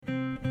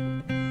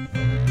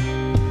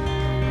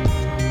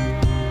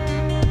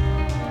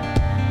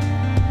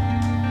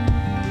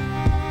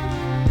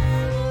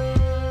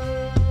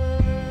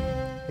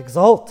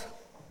Exult,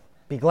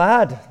 be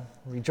glad,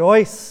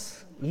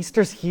 rejoice.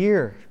 Easter's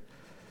here.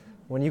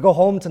 When you go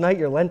home tonight,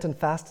 your Lenten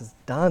fast is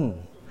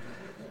done.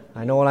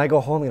 I know when I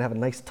go home, I'm going to have a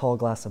nice tall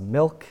glass of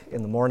milk.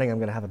 In the morning, I'm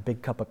going to have a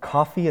big cup of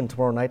coffee. And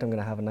tomorrow night, I'm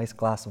going to have a nice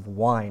glass of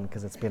wine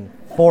because it's been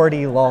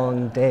 40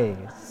 long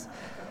days.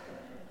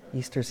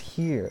 Easter's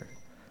here.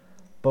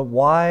 But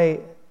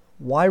why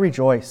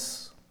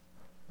rejoice?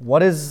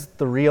 What is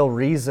the real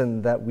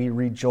reason that we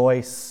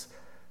rejoice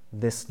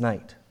this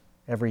night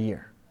every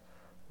year?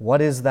 What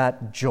is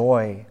that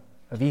joy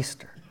of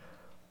Easter?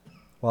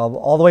 Well,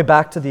 all the way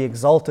back to the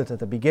Exultet at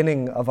the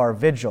beginning of our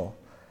vigil,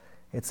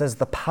 it says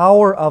the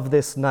power of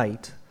this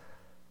night,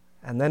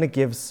 and then it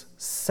gives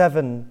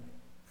 7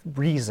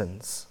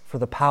 reasons for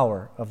the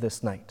power of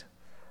this night.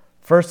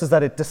 First is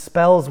that it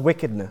dispels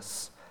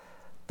wickedness,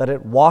 that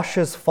it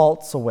washes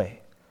faults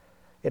away,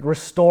 it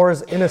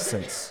restores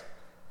innocence,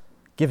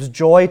 gives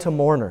joy to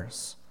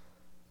mourners,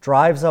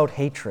 drives out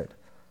hatred,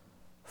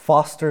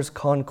 fosters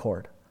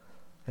concord,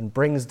 and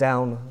brings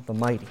down the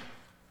mighty.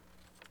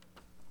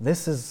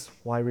 This is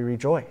why we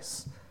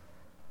rejoice.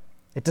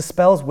 It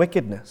dispels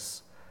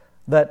wickedness,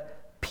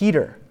 that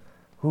Peter,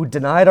 who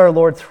denied our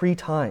Lord 3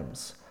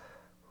 times,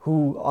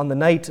 who on the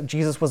night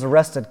Jesus was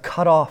arrested,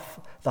 cut off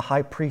the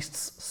high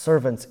priest's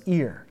servant's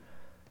ear,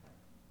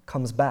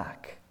 comes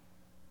back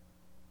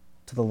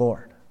to the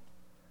Lord,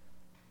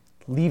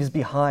 leaves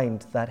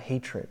behind that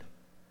hatred,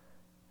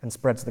 and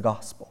spreads the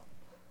gospel.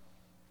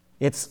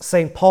 It's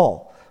St.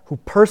 Paul, who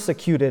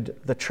persecuted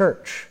the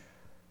church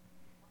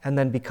and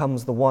then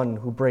becomes the one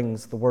who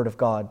brings the word of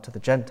God to the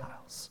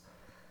Gentiles.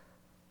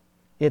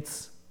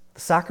 It's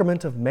the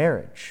sacrament of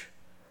marriage,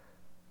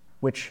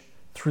 which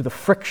through the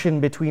friction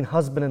between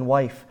husband and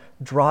wife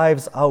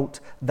drives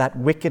out that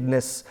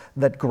wickedness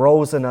that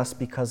grows in us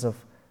because of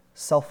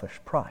selfish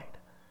pride.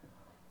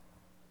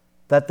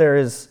 That there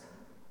is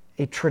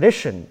a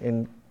tradition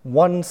in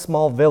one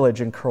small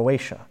village in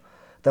Croatia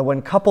that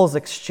when couples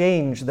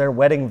exchange their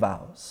wedding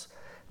vows,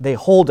 they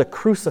hold a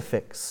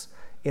crucifix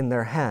in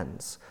their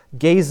hands,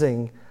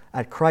 gazing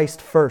at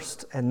Christ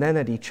first and then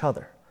at each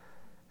other.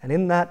 And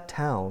in that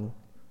town,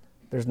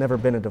 there's never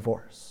been a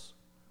divorce.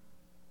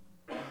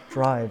 It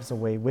drives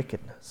away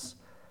wickedness.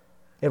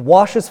 It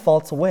washes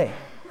faults away.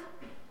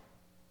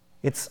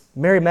 It's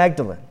Mary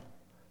Magdalene,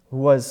 who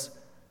was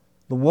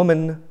the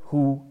woman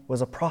who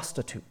was a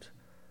prostitute,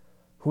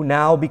 who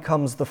now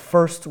becomes the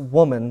first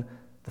woman,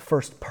 the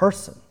first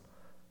person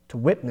to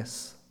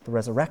witness the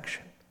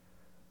resurrection.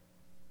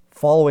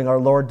 Following our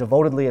Lord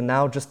devotedly, and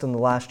now just in the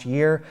last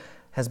year,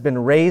 has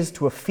been raised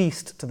to a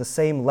feast to the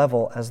same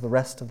level as the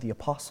rest of the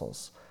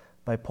apostles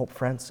by Pope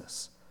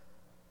Francis.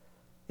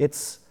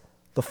 It's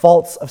the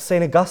faults of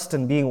St.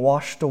 Augustine being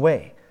washed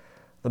away,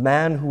 the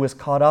man who was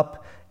caught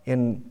up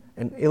in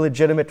an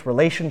illegitimate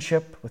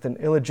relationship with an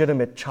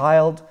illegitimate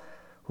child,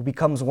 who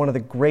becomes one of the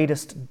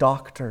greatest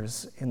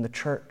doctors in the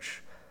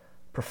church,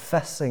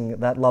 professing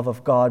that love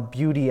of God,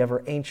 beauty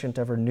ever ancient,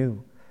 ever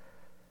new.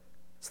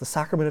 It's the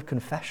sacrament of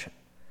confession,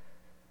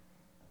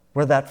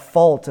 where that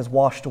fault is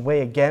washed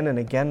away again and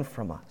again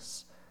from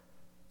us,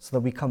 so that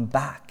we come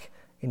back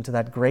into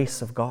that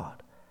grace of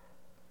God.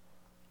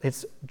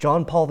 It's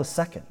John Paul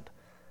II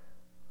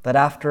that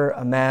after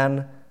a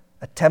man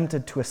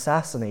attempted to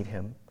assassinate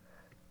him,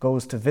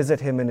 goes to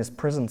visit him in his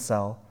prison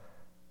cell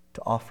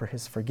to offer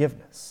his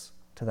forgiveness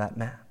to that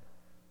man.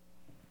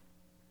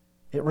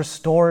 It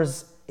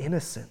restores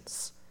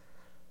innocence,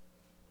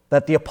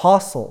 that the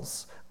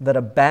apostles that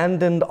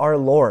abandoned our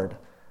Lord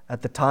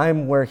at the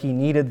time where he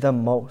needed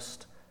them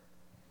most,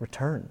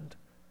 returned.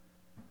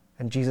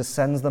 And Jesus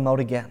sends them out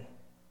again,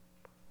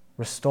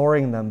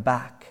 restoring them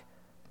back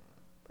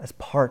as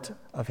part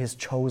of his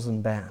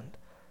chosen band.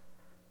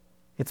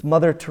 It's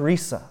Mother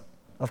Teresa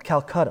of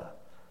Calcutta,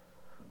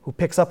 who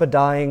picks up a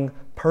dying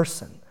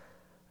person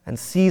and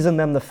sees in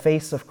them the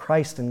face of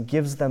Christ and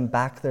gives them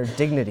back their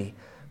dignity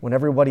when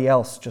everybody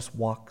else just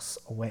walks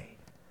away.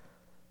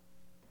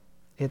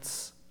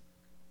 It's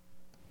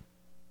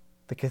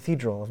the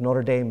Cathedral of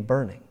Notre Dame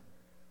burning,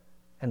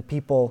 and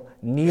people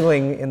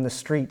kneeling in the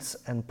streets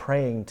and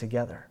praying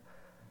together,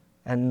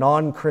 and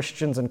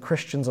non-Christians and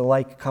Christians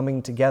alike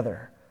coming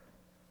together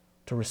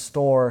to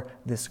restore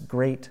this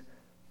great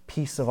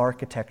piece of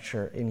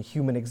architecture in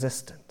human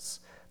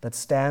existence that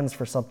stands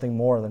for something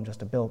more than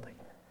just a building.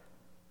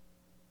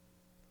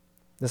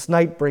 This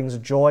night brings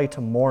joy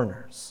to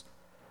mourners,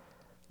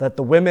 that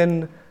the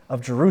women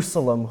of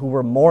Jerusalem who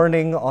were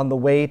mourning on the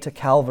way to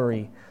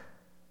Calvary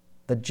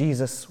that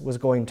Jesus was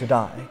going to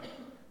die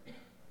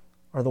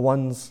are the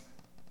ones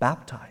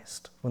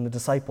baptized when the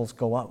disciples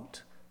go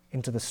out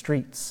into the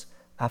streets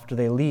after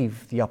they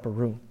leave the upper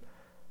room.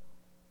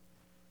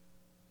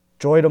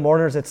 Joy to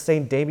mourners at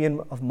St.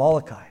 Damien of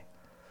Molokai,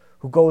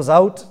 who goes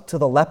out to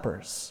the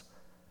lepers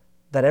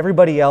that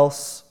everybody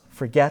else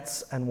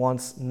forgets and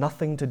wants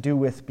nothing to do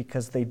with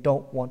because they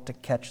don't want to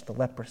catch the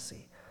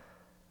leprosy,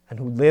 and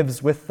who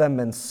lives with them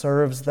and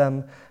serves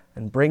them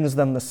and brings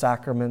them the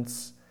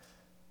sacraments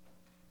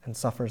and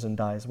suffers and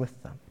dies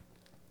with them.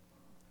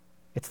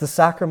 It's the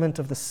sacrament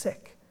of the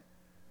sick,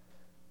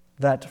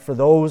 that for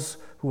those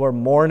who are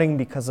mourning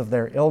because of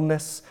their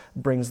illness,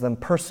 brings them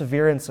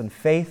perseverance and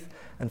faith,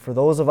 and for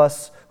those of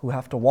us who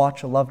have to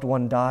watch a loved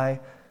one die,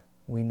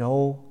 we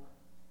know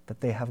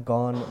that they have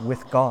gone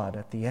with God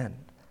at the end.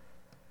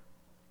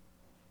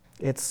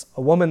 It's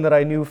a woman that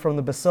I knew from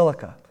the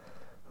Basilica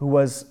who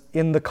was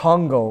in the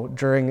Congo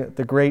during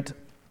the Great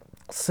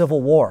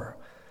Civil War,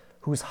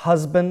 whose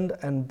husband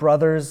and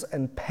brothers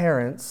and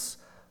parents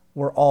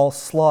were all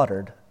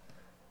slaughtered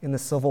in the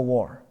Civil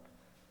War.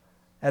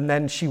 And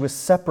then she was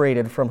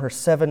separated from her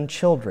 7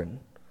 children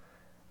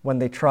when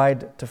they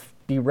tried to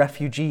be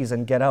refugees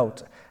and get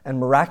out, and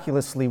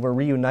miraculously were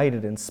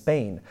reunited in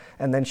Spain.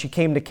 And then she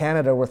came to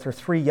Canada with her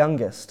 3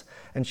 youngest,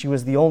 and she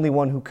was the only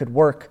one who could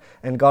work,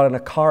 and got in a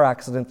car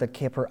accident that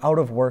kept her out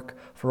of work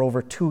for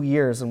over 2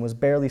 years and was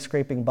barely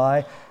scraping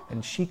by,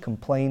 and she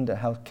complained at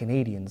how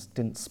Canadians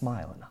didn't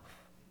smile enough.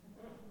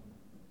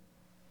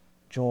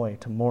 Joy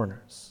to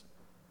mourners.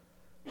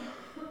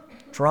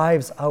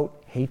 Drives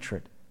out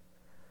hatred.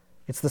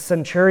 It's the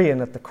centurion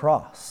at the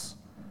cross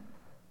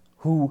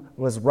who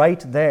was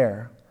right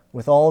there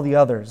with all the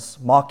others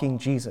mocking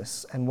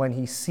Jesus, and when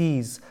he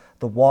sees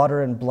the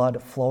water and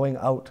blood flowing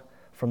out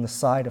from the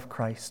side of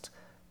Christ,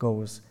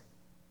 goes,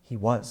 he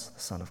was the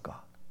Son of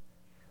God.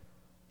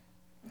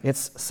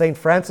 It's St.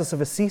 Francis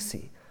of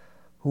Assisi,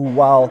 who,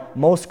 while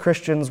most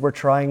Christians were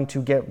trying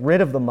to get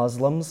rid of the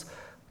Muslims,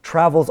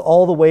 travels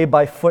all the way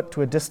by foot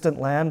to a distant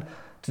land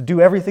to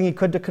do everything he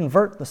could to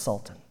convert the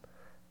Sultan,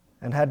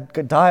 and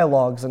had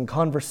dialogues and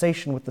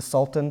conversation with the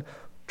Sultan,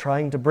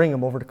 trying to bring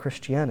him over to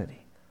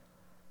Christianity.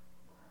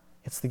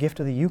 It's the gift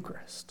of the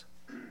Eucharist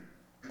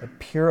that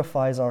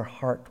purifies our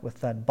heart with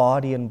that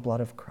body and blood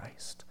of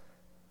Christ,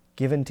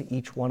 given to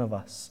each one of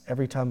us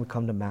every time we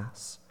come to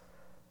Mass.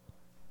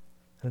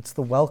 And it's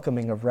the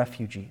welcoming of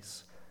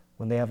refugees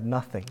when they have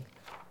nothing,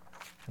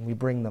 and we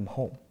bring them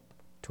home,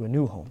 to a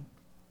new home.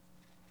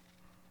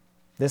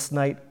 This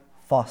night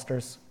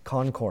fosters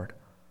concord.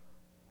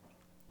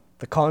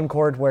 The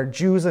concord where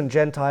Jews and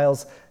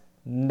Gentiles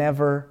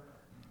never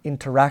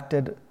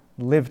interacted,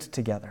 lived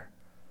together.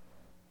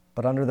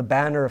 But under the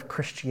banner of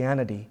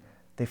Christianity,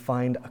 they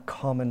find a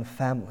common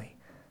family.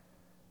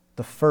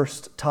 The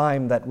first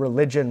time that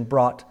religion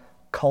brought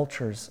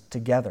cultures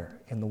together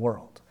in the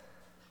world.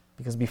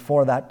 Because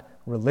before that,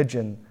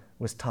 religion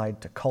was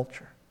tied to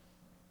culture,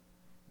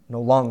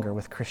 no longer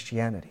with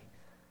Christianity.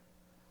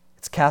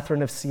 It's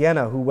Catherine of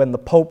Siena who, when the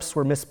popes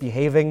were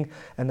misbehaving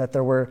and that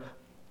there were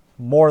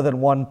more than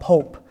one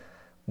pope,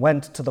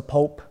 went to the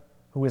pope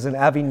who was in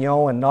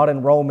Avignon and not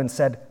in Rome and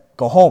said,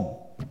 "Go home."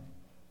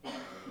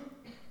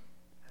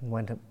 And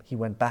when he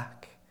went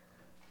back,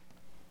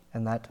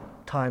 and that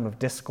time of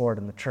discord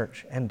in the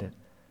church ended.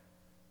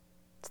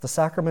 It's the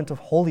sacrament of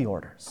holy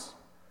orders.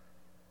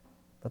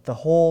 That the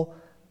whole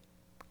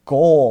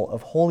goal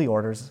of holy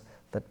orders,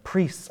 that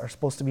priests are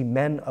supposed to be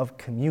men of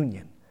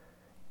communion,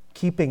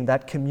 keeping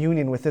that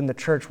communion within the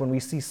church when we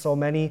see so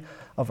many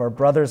of our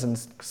brothers and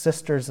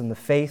sisters in the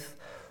faith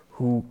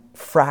who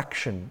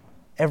fraction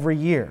every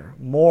year,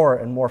 more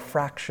and more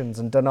fractions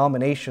and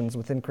denominations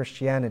within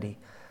Christianity.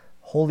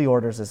 Holy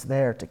orders is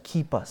there to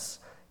keep us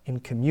in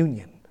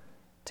communion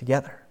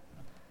together.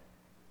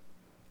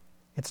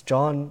 It's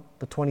John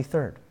the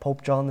 23rd,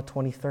 Pope John the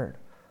 23rd,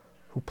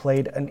 who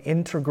played an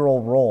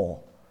integral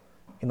role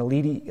in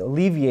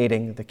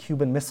alleviating the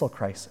Cuban Missile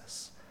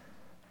Crisis,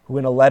 who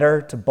in a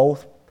letter to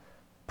both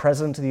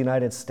President of the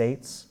United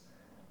States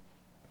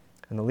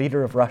and the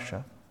leader of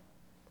Russia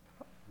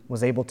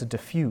was able to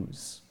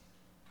diffuse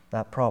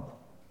that problem.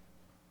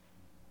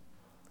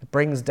 It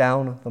brings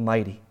down the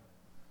mighty.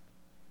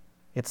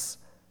 It's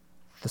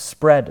the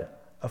spread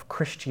of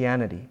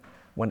Christianity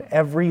when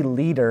every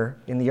leader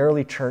in the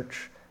early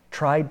church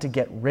tried to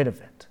get rid of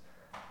it,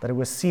 that it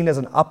was seen as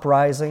an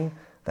uprising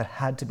that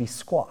had to be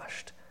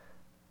squashed,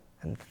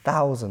 and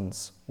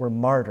thousands were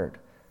martyred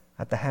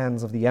at the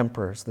hands of the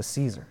emperors, the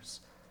Caesars,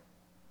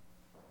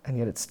 and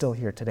yet it's still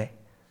here today.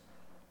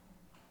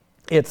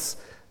 It's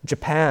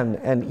Japan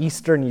and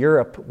Eastern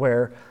Europe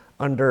where,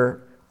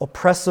 under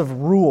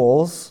oppressive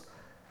rules,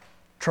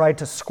 tried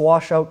to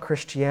squash out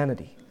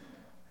Christianity,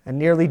 and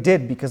nearly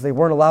did because they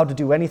weren't allowed to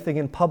do anything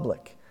in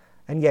public.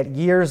 And yet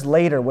years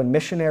later, when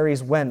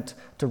missionaries went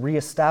to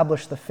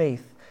reestablish the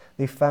faith,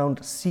 they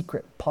found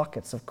secret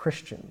pockets of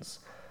Christians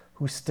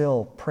who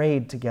still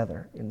prayed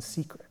together in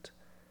secret.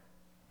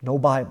 No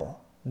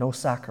Bible, no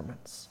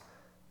sacraments,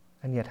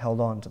 and yet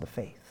held on to the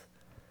faith.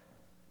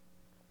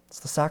 It's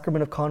the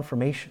sacrament of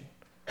confirmation,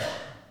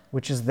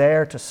 which is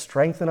there to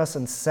strengthen us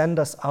and send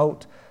us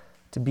out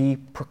to be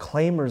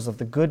proclaimers of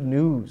the good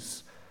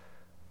news,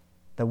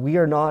 that we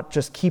are not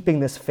just keeping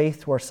this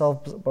faith to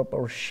ourselves, but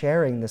we're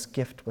sharing this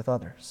gift with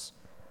others.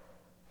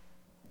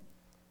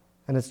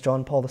 And it's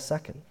John Paul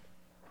II,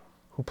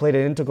 who played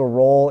an integral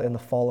role in the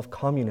fall of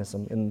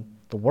communism in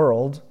the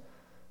world,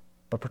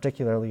 but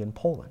particularly in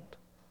Poland,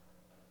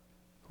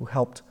 who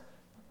helped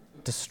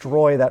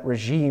destroy that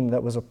regime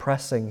that was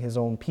oppressing his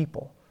own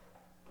people.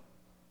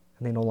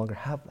 And they no longer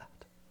have that.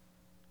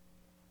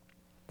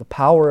 The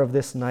power of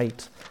this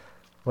night,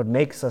 what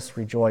makes us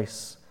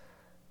rejoice,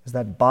 is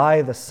that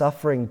by the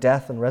suffering,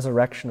 death, and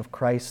resurrection of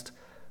Christ,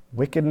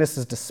 wickedness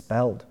is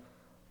dispelled,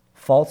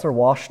 faults are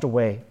washed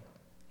away,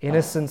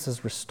 innocence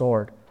is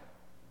restored,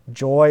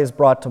 joy is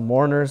brought to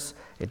mourners,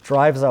 it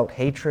drives out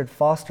hatred,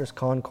 fosters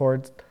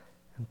concord,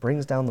 and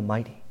brings down the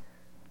mighty.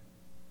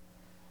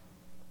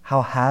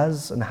 How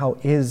has and how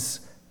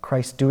is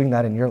Christ doing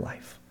that in your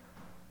life?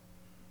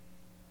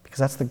 Because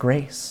that's the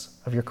grace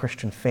of your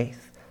Christian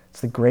faith.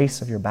 It's the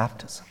grace of your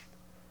baptism.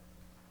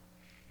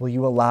 Will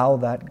you allow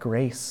that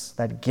grace,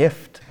 that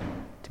gift,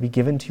 to be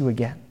given to you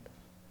again,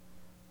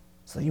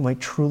 so that you might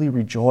truly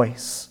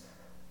rejoice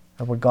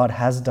at what God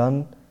has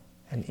done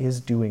and is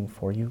doing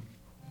for you?